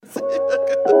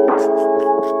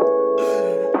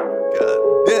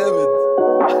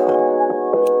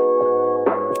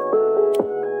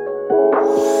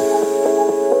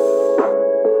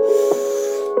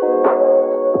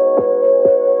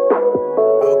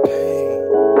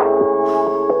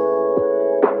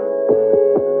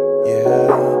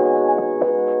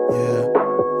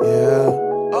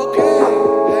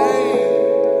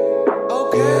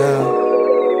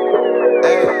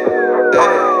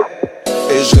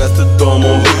reste dans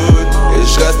mon hood, et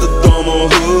je reste dans mon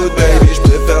hood, baby. Je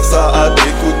préfère ça à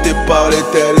t'écouter parler,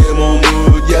 tel est mon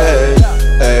mood, yeah.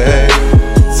 Hey, hey.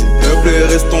 S'il te plaît,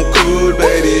 restons cool,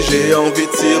 baby. J'ai envie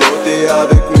de siroter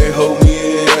avec mes homies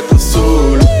et être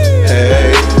saoul.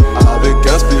 Hey, avec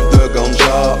un spliff de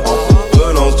ganja en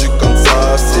provenance du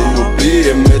Kansas, et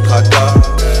oublier mes tracas.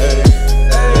 Hey,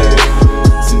 hey.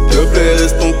 S'il te plaît,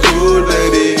 restons cool,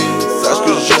 baby. Sache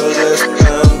que je reste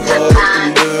un boy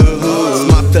in the hood. Ce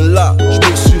matin-là, je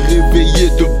me suis réveillé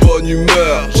de bonne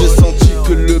humeur. J'ai senti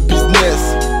que le business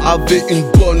avait une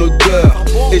bonne odeur.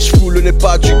 Et je foule les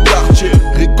pas du quartier,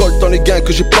 récoltant les gains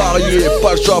que j'ai pariés.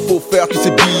 Pas le genre pour faire tous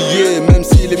ces billets, même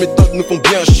si les méthodes nous font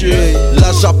bien chier.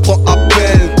 Là j'apprends à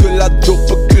peine que la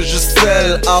dope que je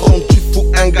scelle a rendu fou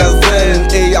un gazelle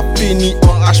et a fini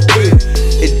en HP.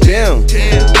 Et damn,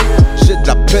 j'ai de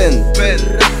la peine,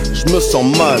 je me sens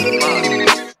mal.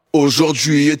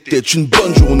 Aujourd'hui était une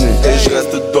bonne journée, et je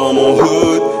reste dans mon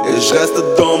hood, et je reste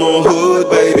dans mon hood,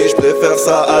 baby. Je préfère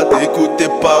ça à t'écouter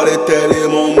parler, tel est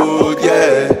mon mood,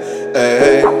 yeah.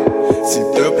 Hey, s'il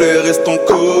te plaît, restons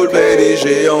cool, baby.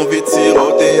 J'ai envie de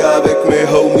siroter avec mes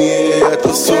homies et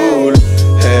être saoul.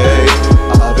 Hey,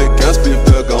 avec un spliff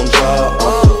de ganja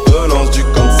en provenance du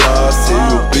Kansas,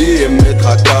 et oublier mes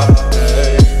tracas.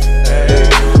 Hey, hey,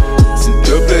 s'il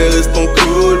te plaît, restons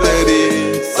cool,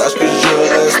 baby. Sache que je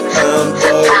reste un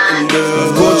boy in the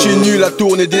hood. Continue la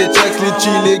tournée des checks, les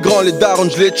chill, les grands, les darons,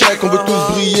 je les check. On veut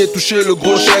tous briller, toucher le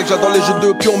gros chèque. J'adore les jeux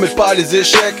de pion mais pas les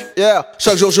échecs, yeah.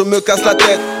 Chaque jour je me casse la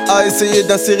tête à essayer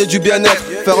d'insérer du bien-être,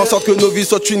 faire en sorte que nos vies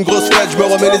soient une grosse fête. Je me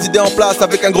remets les idées en place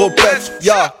avec un gros pet,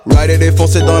 yeah. Ride et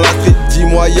défoncer dans la street,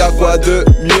 dis-moi y'a quoi de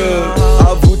mieux.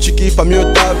 Avoue tu kiffes pas mieux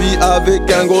ta vie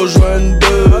avec un gros joint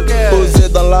de posé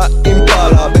dans la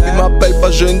Impala. Baby m'appelle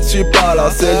pas, je ne suis pas là.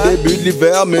 C'est le début de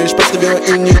l'hiver mais je passerai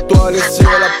bien une étoile sur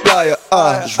la playa.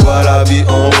 Ah, je vois la vie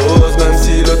en rose, même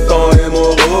si le temps est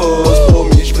morose.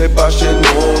 Promis, je ferai pas chez le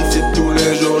monde si tous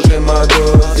les jours j'ai ma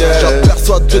dose, yeah.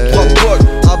 J'aperçois 2-3 potes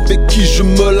avec qui je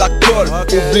me la colle.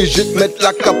 Obligé de mettre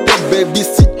la capote, baby,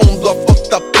 si on doit fuck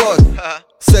ta pote.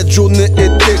 Cette journée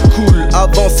était cool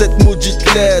avant cette maudite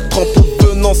lettre en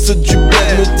provenance du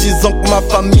bled, me disant que ma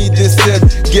famille décède.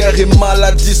 Guerre et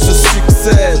maladie se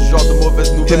succèdent. Genre de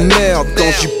mauvaise nouvelle. Et merde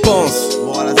quand j'y pense.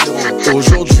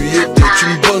 Aujourd'hui était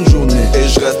une bonne journée, et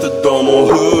je reste dans mon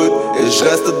hood, et je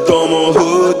reste dans mon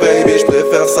hood, baby. Je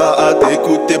préfère ça à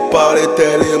t'écouter parler,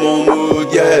 tel est mon mood,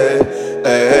 yeah.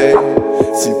 Hey,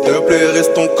 s'il te plaît,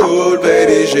 restons cool,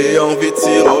 baby. J'ai envie de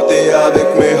siroter avec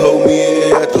mes homies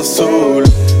et être saoul.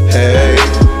 Hey,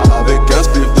 avec un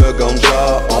spliff de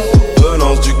ganja en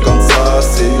provenance du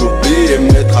Kansas, et oublier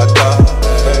mes tracas.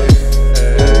 Hey,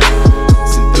 hey,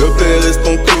 s'il te plaît,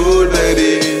 restons cool,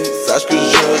 baby. Sache que je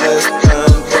reste un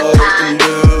boy in the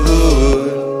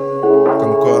hood.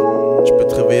 Comme quoi, tu peux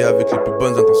te réveiller avec les plus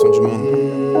bonnes intentions du monde,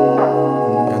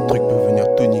 et un truc peut venir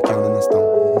tout niquer en un instant.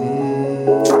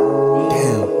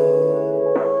 Damn.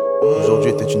 Aujourd'hui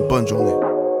était une bonne journée.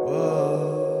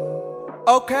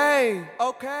 Okay.